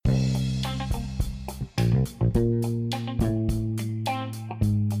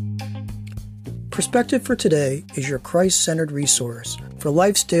Perspective for Today is your Christ-centered resource for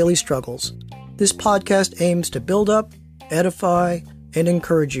life's daily struggles. This podcast aims to build up, edify, and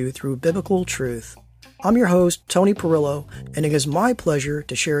encourage you through biblical truth. I'm your host, Tony Perillo, and it is my pleasure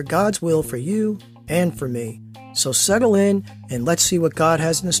to share God's will for you and for me. So settle in and let's see what God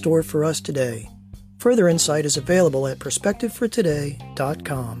has in store for us today. Further insight is available at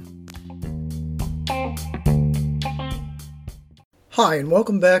perspectivefortoday.com. Hi, and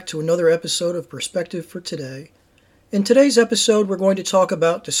welcome back to another episode of Perspective for Today. In today's episode, we're going to talk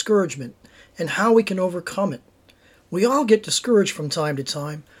about discouragement and how we can overcome it. We all get discouraged from time to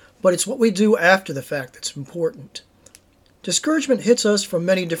time, but it's what we do after the fact that's important. Discouragement hits us from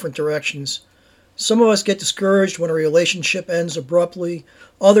many different directions. Some of us get discouraged when a relationship ends abruptly.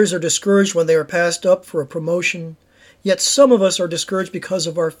 Others are discouraged when they are passed up for a promotion. Yet some of us are discouraged because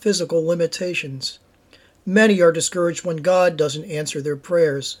of our physical limitations. Many are discouraged when God doesn't answer their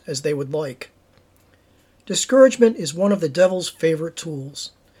prayers as they would like. Discouragement is one of the devil's favorite tools.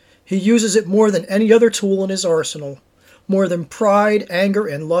 He uses it more than any other tool in his arsenal, more than pride, anger,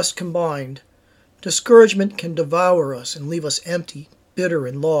 and lust combined. Discouragement can devour us and leave us empty, bitter,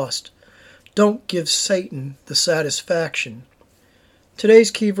 and lost. Don't give Satan the satisfaction.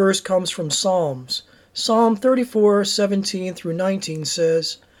 Today's key verse comes from Psalms. Psalm 34:17 through 19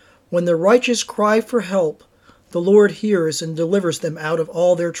 says, "When the righteous cry for help, the Lord hears and delivers them out of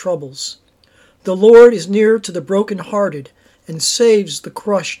all their troubles. The Lord is near to the brokenhearted and saves the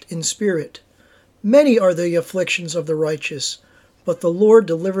crushed in spirit. Many are the afflictions of the righteous, but the Lord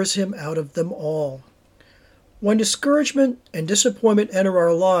delivers him out of them all." When discouragement and disappointment enter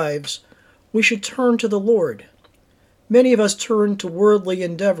our lives, we should turn to the Lord. Many of us turn to worldly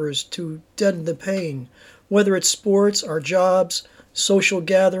endeavors to deaden the pain, whether it's sports, our jobs, social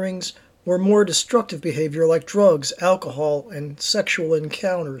gatherings, or more destructive behavior like drugs, alcohol, and sexual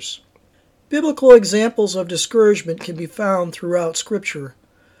encounters. Biblical examples of discouragement can be found throughout Scripture.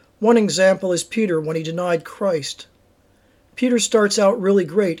 One example is Peter when he denied Christ. Peter starts out really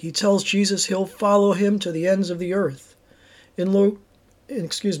great. He tells Jesus he'll follow him to the ends of the earth. In Luke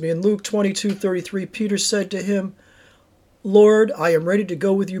 22:33, Peter said to him, "Lord, I am ready to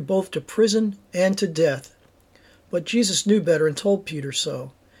go with you both to prison and to death." But Jesus knew better and told Peter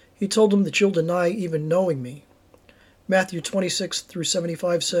so. He told him that you'll deny even knowing me. Matthew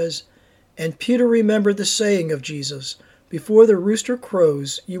 26:75 says, "And Peter remembered the saying of Jesus, 'Before the rooster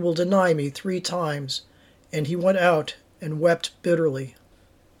crows, you will deny me 3 times.' And he went out and wept bitterly."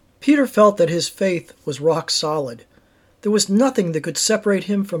 Peter felt that his faith was rock solid. There was nothing that could separate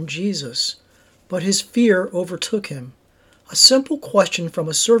him from Jesus, but his fear overtook him. A simple question from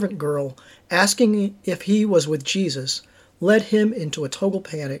a servant girl asking if he was with Jesus led him into a total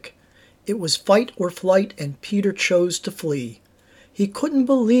panic. It was fight or flight, and Peter chose to flee. He couldn't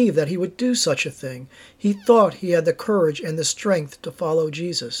believe that he would do such a thing. He thought he had the courage and the strength to follow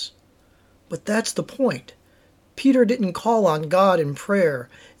Jesus. But that's the point. Peter didn't call on God in prayer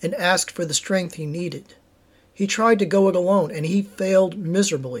and ask for the strength he needed. He tried to go it alone, and he failed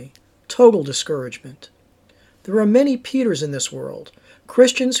miserably. Total discouragement. There are many Peters in this world,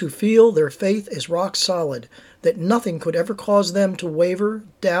 Christians who feel their faith is rock solid, that nothing could ever cause them to waver,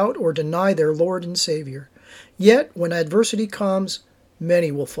 doubt, or deny their Lord and Savior. Yet, when adversity comes,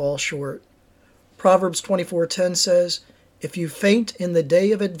 many will fall short. Proverbs 24:10 says, "If you faint in the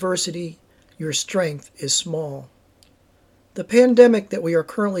day of adversity, your strength is small." The pandemic that we are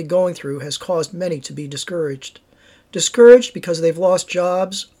currently going through has caused many to be discouraged. Discouraged because they've lost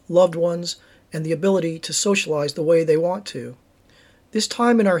jobs, loved ones, and the ability to socialize the way they want to. This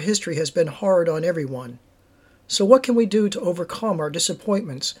time in our history has been hard on everyone. So what can we do to overcome our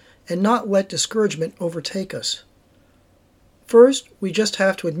disappointments and not let discouragement overtake us? First, we just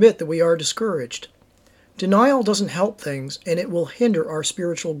have to admit that we are discouraged. Denial doesn't help things, and it will hinder our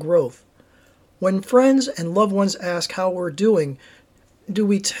spiritual growth. When friends and loved ones ask how we're doing, do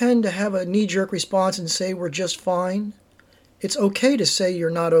we tend to have a knee-jerk response and say we're just fine? It's okay to say you're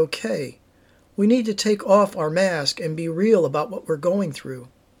not okay. We need to take off our mask and be real about what we're going through.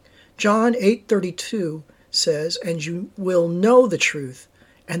 John 8:32 says, "And you will know the truth,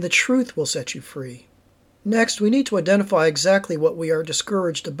 and the truth will set you free." Next, we need to identify exactly what we are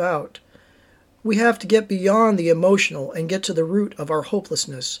discouraged about. We have to get beyond the emotional and get to the root of our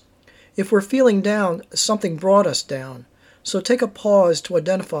hopelessness. If we're feeling down, something brought us down. So take a pause to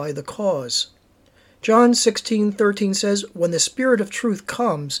identify the cause. John 16:13 says, "When the Spirit of truth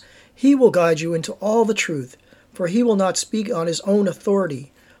comes, he will guide you into all the truth, for he will not speak on his own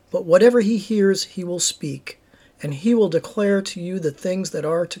authority, but whatever he hears he will speak, and he will declare to you the things that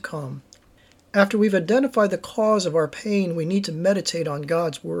are to come." After we've identified the cause of our pain, we need to meditate on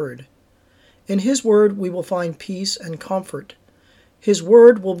God's Word. In His Word we will find peace and comfort. His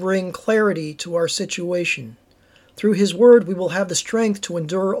Word will bring clarity to our situation. Through His Word we will have the strength to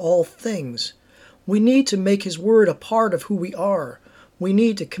endure all things. We need to make His Word a part of who we are. We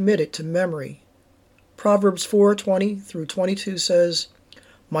need to commit it to memory. Proverbs 4:20 through 22 says,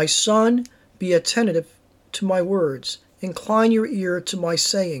 "My son, be attentive to my words. Incline your ear to my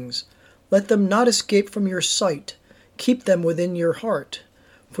sayings. Let them not escape from your sight. Keep them within your heart,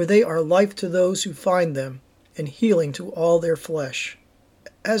 for they are life to those who find them, and healing to all their flesh."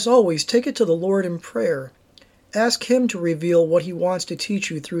 As always, take it to the Lord in prayer. Ask Him to reveal what He wants to teach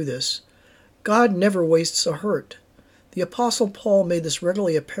you through this. God never wastes a hurt. The Apostle Paul made this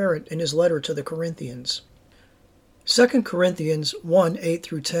readily apparent in his letter to the Corinthians. 2 Corinthians 1:8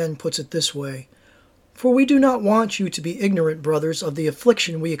 through 10 puts it this way, "For we do not want you to be ignorant, brothers, of the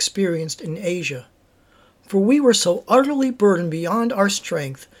affliction we experienced in Asia. For we were so utterly burdened beyond our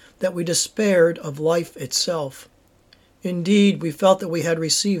strength that we despaired of life itself. Indeed, we felt that we had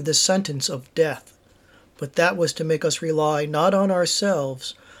received the sentence of death. But that was to make us rely not on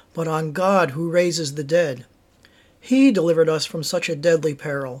ourselves, but on God who raises the dead. He delivered us from such a deadly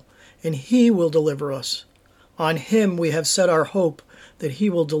peril, and He will deliver us. On Him we have set our hope that He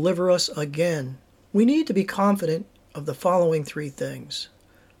will deliver us again." We need to be confident of the following three things.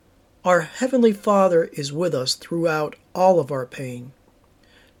 Our Heavenly Father is with us throughout all of our pain.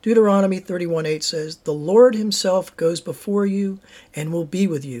 Deuteronomy 31:8 says, "The Lord Himself goes before you and will be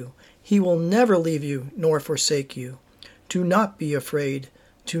with you. He will never leave you nor forsake you. Do not be afraid.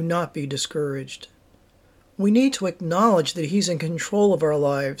 Do not be discouraged." We need to acknowledge that He's in control of our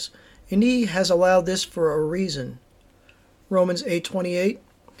lives, and He has allowed this for a reason. Romans 8:28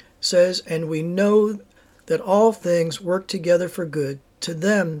 says, "And we know that all things work together for good to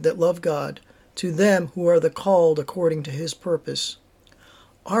them that love God, to them who are the called according to His purpose."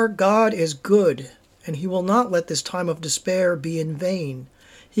 Our God is good, and He will not let this time of despair be in vain.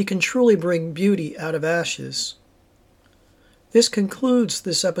 He can truly bring beauty out of ashes. This concludes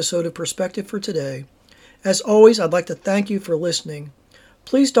this episode of Perspective for Today. As always, I'd like to thank you for listening.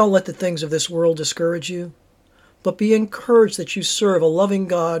 Please don't let the things of this world discourage you, but be encouraged that you serve a loving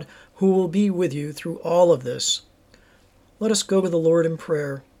God who will be with you through all of this. Let us go to the Lord in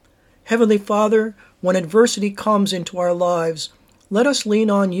prayer. Heavenly Father, when adversity comes into our lives, let us lean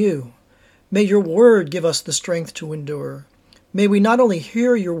on You. May Your Word give us the strength to endure. May we not only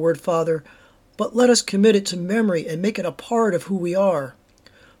hear Your Word, Father, but let us commit it to memory and make it a part of who we are.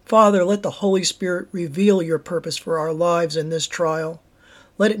 Father, let the Holy Spirit reveal Your purpose for our lives in this trial.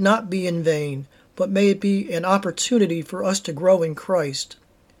 Let it not be in vain, but may it be an opportunity for us to grow in Christ.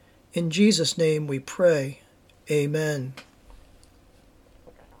 In Jesus' name we pray. Amen.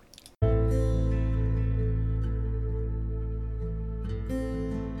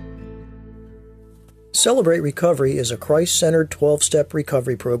 Celebrate Recovery is a Christ-centered 12-step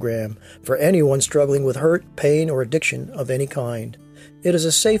recovery program for anyone struggling with hurt, pain, or addiction of any kind. It is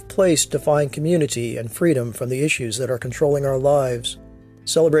a safe place to find community and freedom from the issues that are controlling our lives.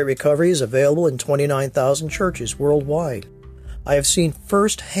 Celebrate Recovery is available in 29,000 churches worldwide. I have seen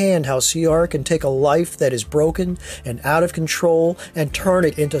firsthand how CR can take a life that is broken and out of control and turn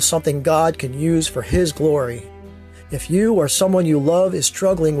it into something God can use for His glory. If you or someone you love is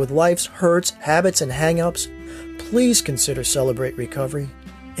struggling with life's hurts, habits, and hang-ups, please consider Celebrate Recovery.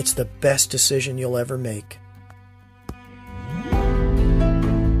 It's the best decision you'll ever make.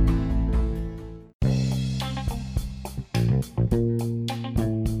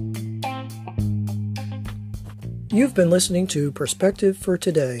 You've been listening to Perspective for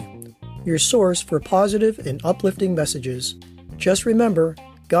Today, your source for positive and uplifting messages. Just remember,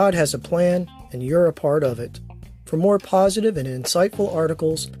 God has a plan and you're a part of it. For more positive and insightful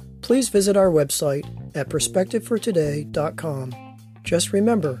articles, please visit our website at perspectivefortoday.com. Just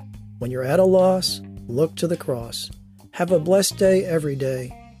remember, when you're at a loss, look to the cross. Have a blessed day every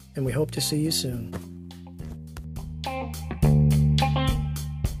day, and we hope to see you soon.